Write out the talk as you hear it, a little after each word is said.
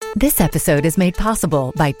This episode is made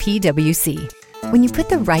possible by PwC. When you put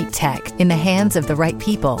the right tech in the hands of the right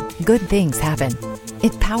people, good things happen.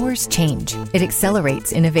 It powers change. It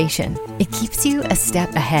accelerates innovation. It keeps you a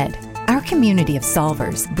step ahead. Our community of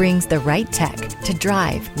solvers brings the right tech to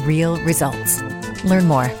drive real results. Learn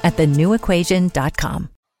more at thenewequation.com.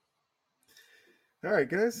 All right,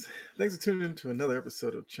 guys. Thanks for tuning in to another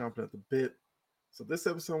episode of Chomping at the Bit. So this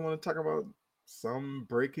episode, I want to talk about some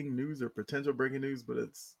breaking news or potential breaking news, but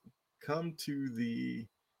it's come to the,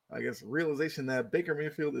 realization that Baker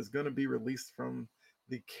Mayfield is going to be released from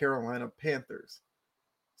the Carolina Panthers.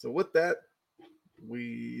 So with that,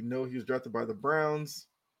 we know he was drafted by the Browns,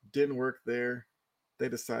 didn't work there. They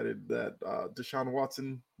decided that Deshaun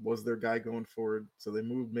Watson was their guy going forward, so they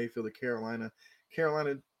moved Mayfield to Carolina.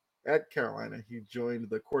 At Carolina, he joined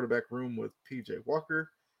the quarterback room with P.J. Walker,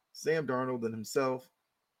 Sam Darnold, and himself.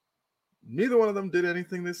 Neither one of them did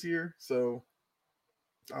anything this year, so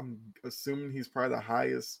I'm assuming he's probably the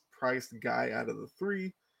highest priced guy out of the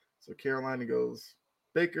three. So Carolina goes,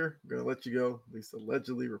 Baker, I'm going to let you go, at least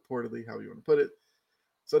allegedly, reportedly, how you want to put it.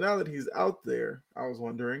 So now that he's out there, I was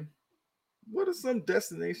wondering, what are some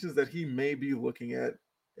destinations that he may be looking at?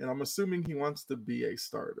 And I'm assuming he wants to be a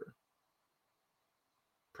starter.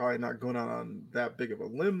 Probably not going out on that big of a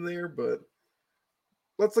limb there, but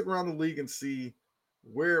let's look around the league and see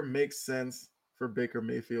where it makes sense for Baker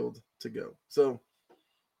Mayfield to go. So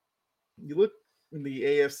you look in the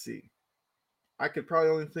AFC, I could probably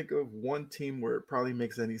only think of one team where it probably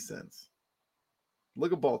makes any sense.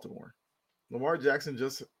 Look at Baltimore. Lamar Jackson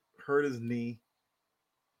just hurt his knee.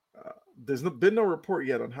 There's been no report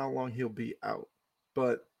yet on how long he'll be out.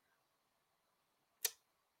 But,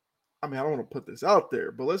 I don't want to put this out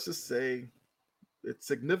there, but let's just say it's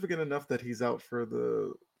significant enough that he's out for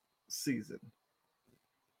the season.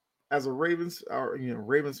 As a Ravens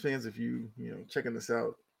fans, if you checking this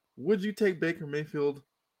out, would you take Baker Mayfield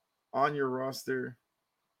on your roster,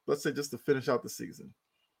 let's say just to finish out the season?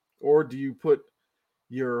 Or do you put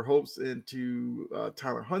your hopes into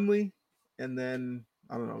Tyler Huntley and then,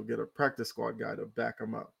 get a practice squad guy to back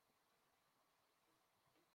him up?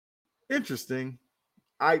 Interesting.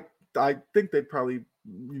 I think they'd probably,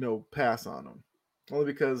 pass on him. Only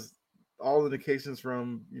because all indications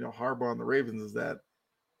from, Harbaugh and the Ravens is that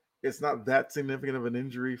it's not that significant of an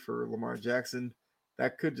injury for Lamar Jackson.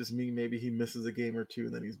 That could just mean maybe he misses a game or two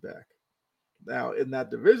and then he's back. Now, in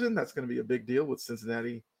that division, that's going to be a big deal with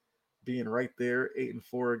Cincinnati being right there,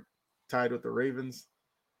 8-4, tied with the Ravens.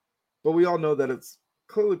 But we all know that it's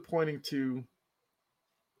clearly pointing to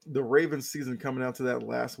the Ravens season coming out to that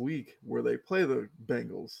last week where they play the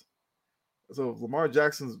Bengals. So if Lamar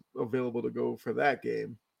Jackson's available to go for that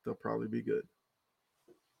game, they'll probably be good.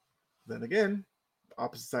 Then again,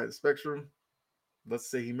 opposite side of the spectrum, let's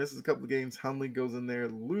say he misses a couple of games, Huntley goes in there,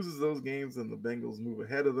 loses those games, and the Bengals move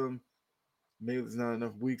ahead of them. Maybe there's not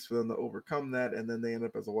enough weeks for them to overcome that, and then they end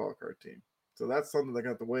up as a wild card team. So that's something that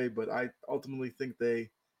got the way, but I ultimately think they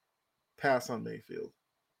pass on Mayfield.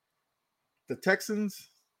 The Texans,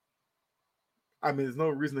 there's no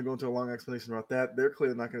reason to go into a long explanation about that. They're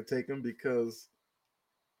clearly not going to take him because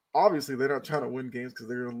obviously they're not trying to win games because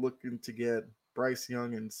they're looking to get Bryce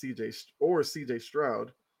Young and CJ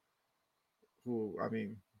Stroud, who,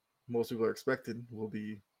 most people are expecting will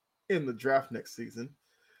be in the draft next season.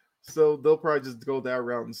 So they'll probably just go that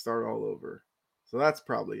route and start all over. So that's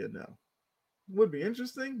probably a no. Would be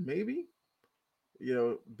interesting, maybe.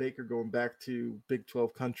 Baker going back to Big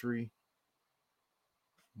 12 country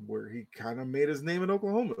where he kind of made his name in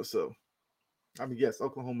Oklahoma. So, yes,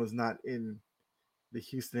 Oklahoma's not in the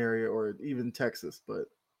Houston area or even Texas, but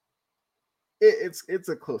it's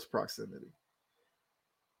a close proximity.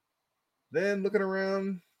 Then looking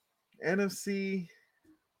around, NFC,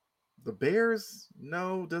 the Bears,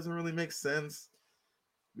 no, doesn't really make sense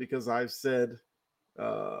because I've said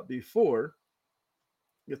before,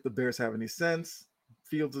 if the Bears have any sense,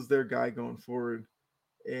 Fields is their guy going forward,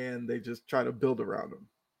 and they just try to build around him.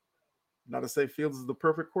 Not to say Fields is the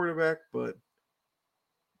perfect quarterback, but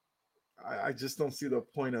I just don't see the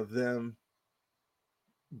point of them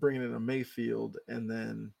bringing in a Mayfield and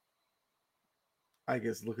then,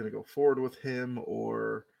 looking to go forward with him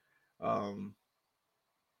or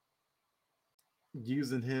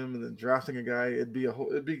using him and then drafting a guy. It'd be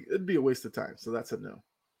a waste of time. So that's a no.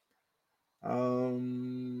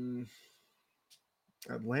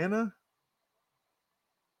 Atlanta?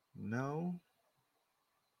 No.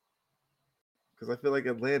 Because I feel like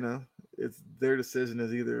Atlanta, it's their decision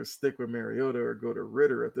is either stick with Mariota or go to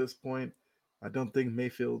Ritter at this point. I don't think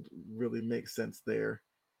Mayfield really makes sense there.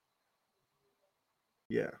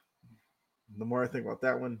 Yeah. The more I think about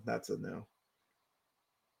that one, that's a no.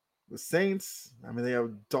 The Saints, I mean, they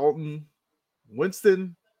have Dalton,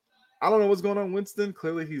 Winston. I don't know what's going on, Winston.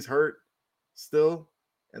 Clearly, he's hurt still.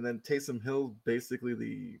 And then Taysom Hill, basically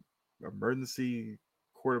the emergency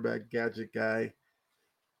quarterback gadget guy.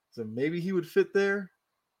 So maybe he would fit there.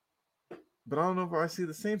 But I don't know if I see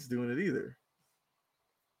the Saints doing it either.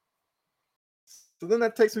 So then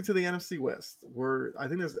that takes me to the NFC West, where I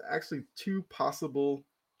think there's actually two possible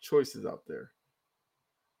choices out there.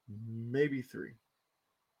 Maybe three.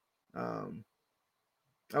 I'm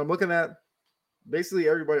looking at basically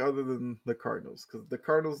everybody other than the Cardinals, because the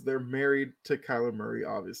Cardinals, they're married to Kyler Murray,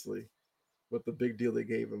 obviously, with the big deal they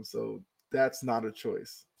gave him. So that's not a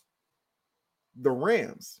choice. The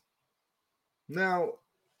Rams. Now,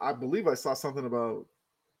 I believe I saw something about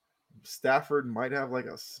Stafford might have like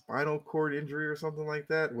a spinal cord injury or something like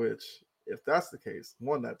that, which, if that's the case,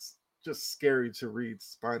 one, that's just scary to read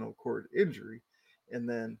spinal cord injury. And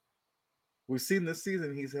then we've seen this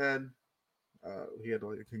season he had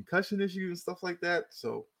like a concussion issue and stuff like that.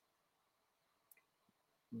 So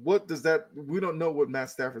what does that, we don't know what Matt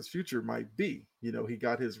Stafford's future might be. You know, he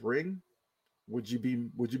got his ring. Would you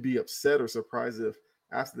be upset or surprised if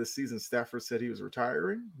after the season Stafford said he was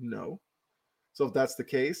retiring? No. So if that's the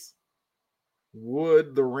case,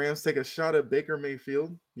 would the Rams take a shot at Baker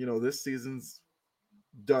Mayfield? You know, this season's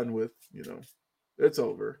done with, it's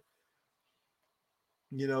over.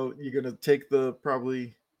 You know, you're going to take the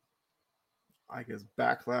probably, I guess,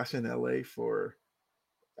 backlash in LA for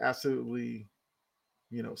absolutely,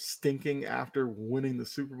 stinking after winning the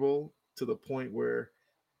Super Bowl to the point where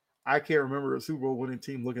I can't remember a Super Bowl winning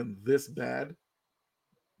team looking this bad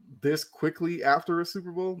this quickly after a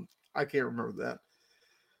Super Bowl. I can't remember that.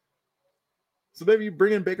 So maybe you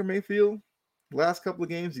bring in Baker Mayfield. Last couple of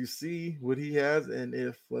games, you see what he has, and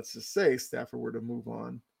if, let's just say, Stafford were to move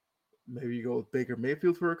on, maybe you go with Baker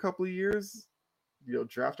Mayfield for a couple of years.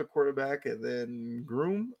 Draft a quarterback and then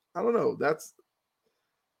groom. I don't know.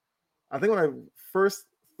 I think when I first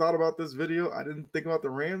thought about this video, I didn't think about the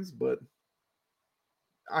Rams, but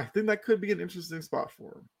I think that could be an interesting spot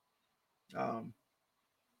for him.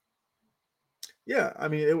 Yeah, I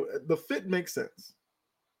mean, the fit makes sense,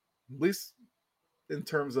 at least in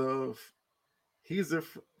terms of he's a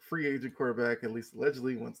free agent quarterback, at least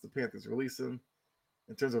allegedly, once the Panthers release him.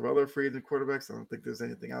 In terms of other free agent quarterbacks, I don't think there's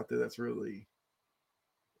anything out there that's really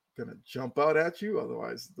going to jump out at you.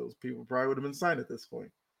 Otherwise, those people probably would have been signed at this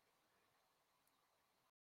point.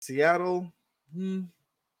 Seattle,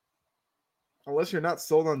 unless you're not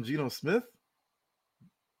sold on Geno Smith,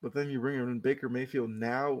 but then you bring in Baker Mayfield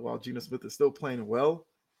now while Geno Smith is still playing well,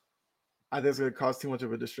 I think it's going to cause too much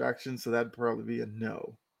of a distraction, so that'd probably be a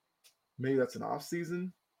no. Maybe that's an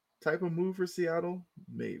off-season type of move for Seattle,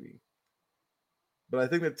 maybe. But I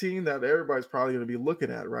think the team that everybody's probably going to be looking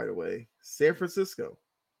at right away, San Francisco.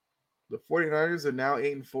 The 49ers are now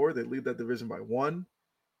 8-4. They lead that division by 1.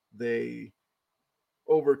 They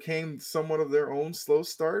overcame somewhat of their own slow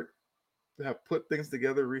start. They have put things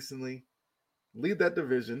together recently, lead that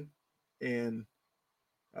division. And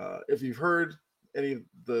if you've heard any of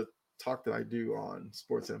the talk that I do on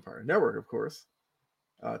Sports Empire Network, of course,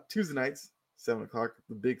 Tuesday nights, 7 o'clock,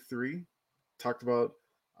 the Big Three, talked about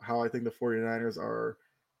how I think the 49ers are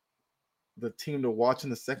the team to watch in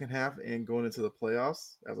the second half and going into the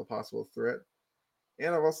playoffs as a possible threat.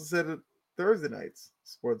 And I've also said it Thursday nights,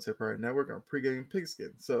 Sports Empire Network on pregame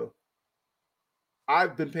pigskin. So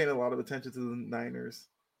I've been paying a lot of attention to the Niners.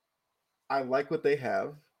 I like what they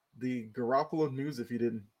have. The Garoppolo news, if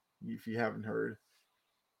you haven't heard,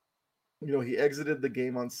 he exited the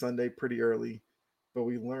game on Sunday pretty early, but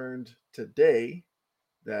we learned today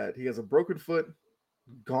that he has a broken foot,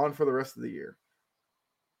 gone for the rest of the year.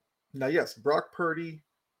 Now, yes, Brock Purdy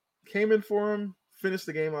came in for him, finished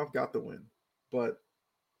the game off, got the win. But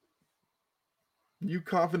you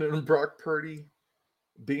confident in Brock Purdy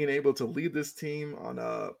being able to lead this team on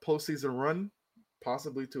a postseason run,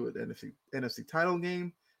 possibly to an NFC title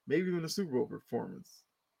game, maybe even a Super Bowl performance?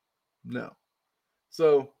 No.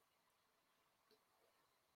 So,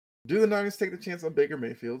 do the Niners take the chance on Baker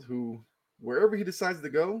Mayfield, who, wherever he decides to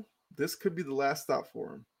go, this could be the last stop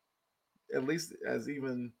for him, at least as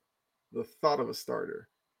even the thought of a starter.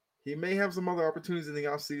 He may have some other opportunities in the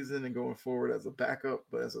offseason and going forward as a backup,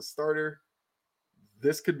 but as a starter,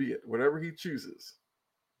 this could be it. Whatever he chooses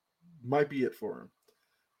might be it for him.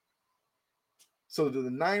 So do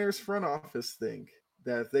the Niners front office think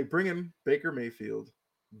that if they bring in Baker Mayfield,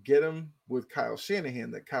 get him with Kyle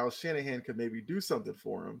Shanahan, that Kyle Shanahan could maybe do something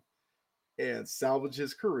for him and salvage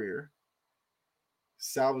his career,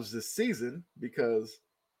 salvage this season? Because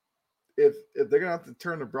if they're going to have to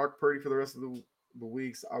turn to Brock Purdy for the rest of the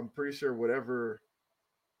weeks, I'm pretty sure whatever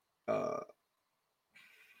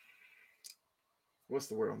what's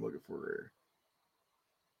the word I'm looking for here?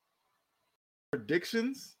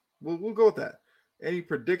 Predictions? We'll go with that. Any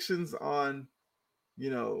predictions on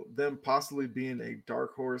them possibly being a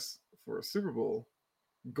dark horse for a Super Bowl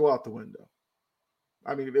go out the window.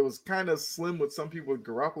 I mean, it was kind of slim with some people with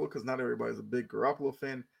Garoppolo because not everybody's a big Garoppolo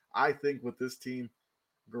fan. I think with this team,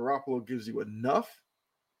 Garoppolo gives you enough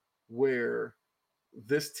where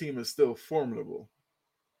this team is still formidable.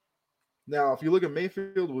 Now, if you look at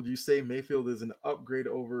Mayfield, would you say Mayfield is an upgrade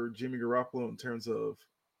over Jimmy Garoppolo in terms of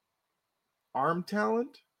arm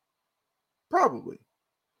talent? Probably.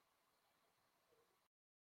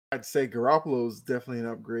 I'd say Garoppolo is definitely an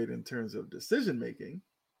upgrade in terms of decision making.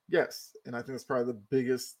 Yes, and I think that's probably the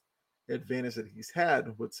biggest advantage that he's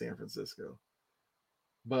had with San Francisco.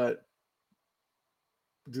 But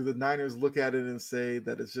do the Niners look at it and say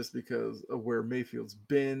that it's just because of where Mayfield's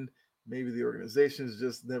been? Maybe the organization's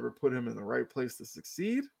just never put him in the right place to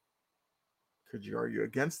succeed? Could you argue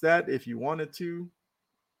against that if you wanted to?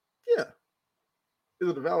 Yeah. Is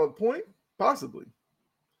it a valid point? Possibly.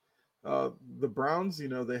 The Browns,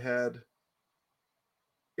 they had.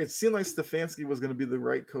 It seemed like Stefanski was going to be the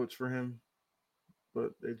right coach for him,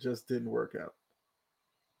 but it just didn't work out.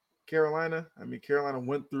 Carolina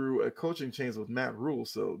went through a coaching change with Matt Rule,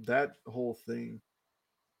 so that whole thing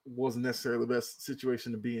wasn't necessarily the best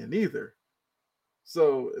situation to be in either.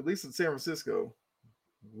 So at least in San Francisco,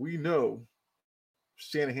 we know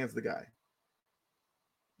Shanahan's the guy.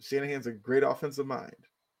 Shanahan's a great offensive mind.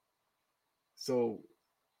 So,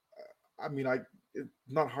 it's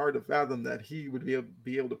not hard to fathom that he would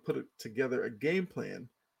be able to put together a game plan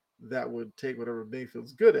that would take whatever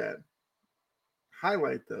Mayfield's good at,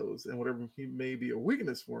 highlight those, and whatever he may be a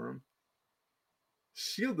weakness for him,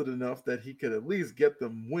 shielded enough that he could at least get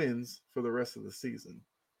them wins for the rest of the season.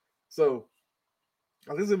 So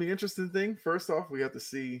I think it's going to be an interesting thing. First off, we have to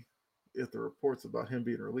see if the reports about him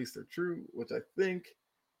being released are true, which I think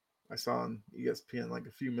I saw on ESPN like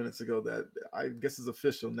a few minutes ago that I guess is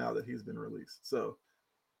official now that he's been released. So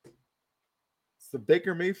it's the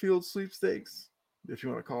Baker Mayfield sweepstakes, if you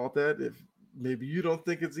want to call it that. If maybe you don't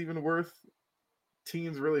think it's even worth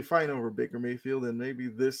teams really fighting over Baker Mayfield, and maybe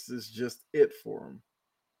this is just it for him.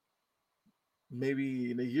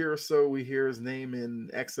 Maybe in a year or so we hear his name in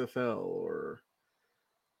XFL or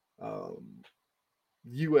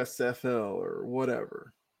USFL or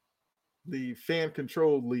whatever, the fan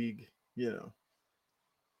controlled league. I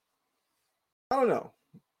don't know.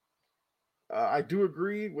 I do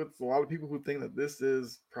agree with a lot of people who think that this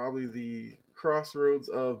is probably the crossroads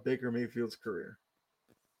of Baker Mayfield's career,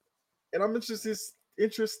 and I'm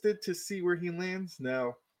interested to see where he lands.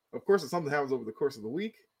 Now, of course, if something happens over the course of the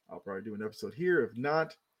week, I'll probably do an episode here. If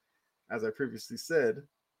not, as I previously said,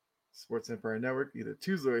 Sports Empire Network, either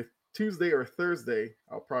Tuesday or Thursday,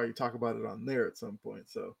 I'll probably talk about it on there at some point.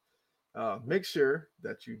 So make sure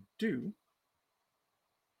that you do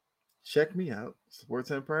check me out,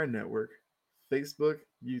 Sports Empire Network, Facebook,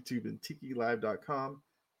 YouTube, and TikiLive.com,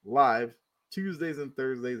 live Tuesdays and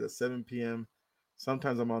Thursdays at 7 p.m.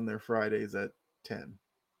 Sometimes I'm on there Fridays at 10.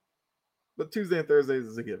 But Tuesday and Thursdays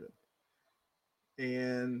is a given.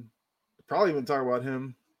 And probably even talk about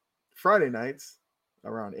him Friday nights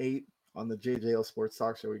around 8 on the JJL Sports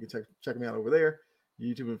Talk Show. You can check me out over there,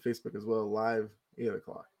 YouTube and Facebook as well, live 8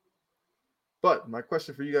 o'clock. But my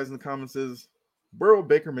question for you guys in the comments is, where will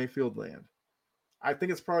Baker Mayfield land? I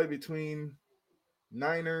think it's probably between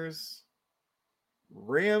Niners,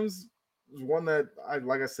 Rams is one that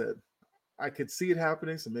like I said, I could see it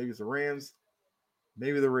happening. So maybe it's the Rams,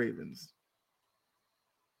 maybe the Ravens.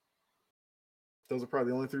 Those are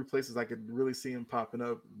probably the only three places I could really see him popping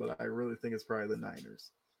up, but I really think it's probably the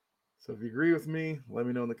Niners. So if you agree with me, let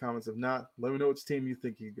me know in the comments. If not, let me know which team you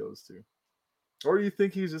think he goes to. Or do you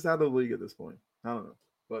think he's just out of the league at this point? I don't know.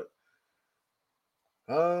 But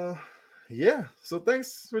yeah. So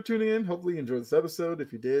thanks for tuning in. Hopefully you enjoyed this episode.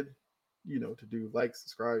 If you did, to do like,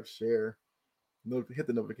 subscribe, share, hit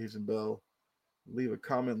the notification bell, leave a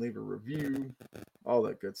comment, leave a review, all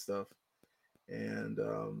that good stuff. And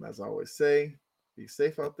as I always say, be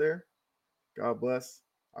safe out there. God bless.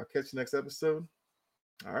 I'll catch you next episode.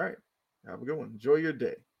 All right. Have a good one. Enjoy your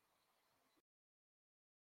day.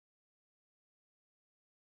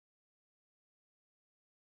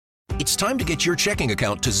 It's time to get your checking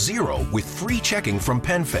account to zero with free checking from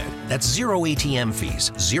PenFed. That's zero ATM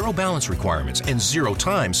fees, zero balance requirements, and zero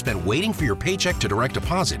time spent waiting for your paycheck to direct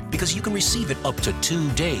deposit because you can receive it up to 2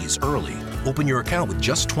 days early. Open your account with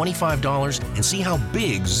just $25 and see how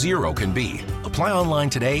big zero can be. Apply online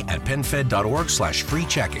today at PenFed.org/free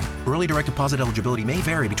checking. Early direct deposit eligibility may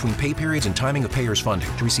vary between pay periods and timing of payers' funding.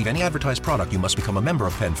 To receive any advertised product, you must become a member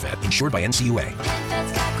of PenFed, insured by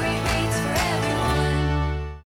NCUA.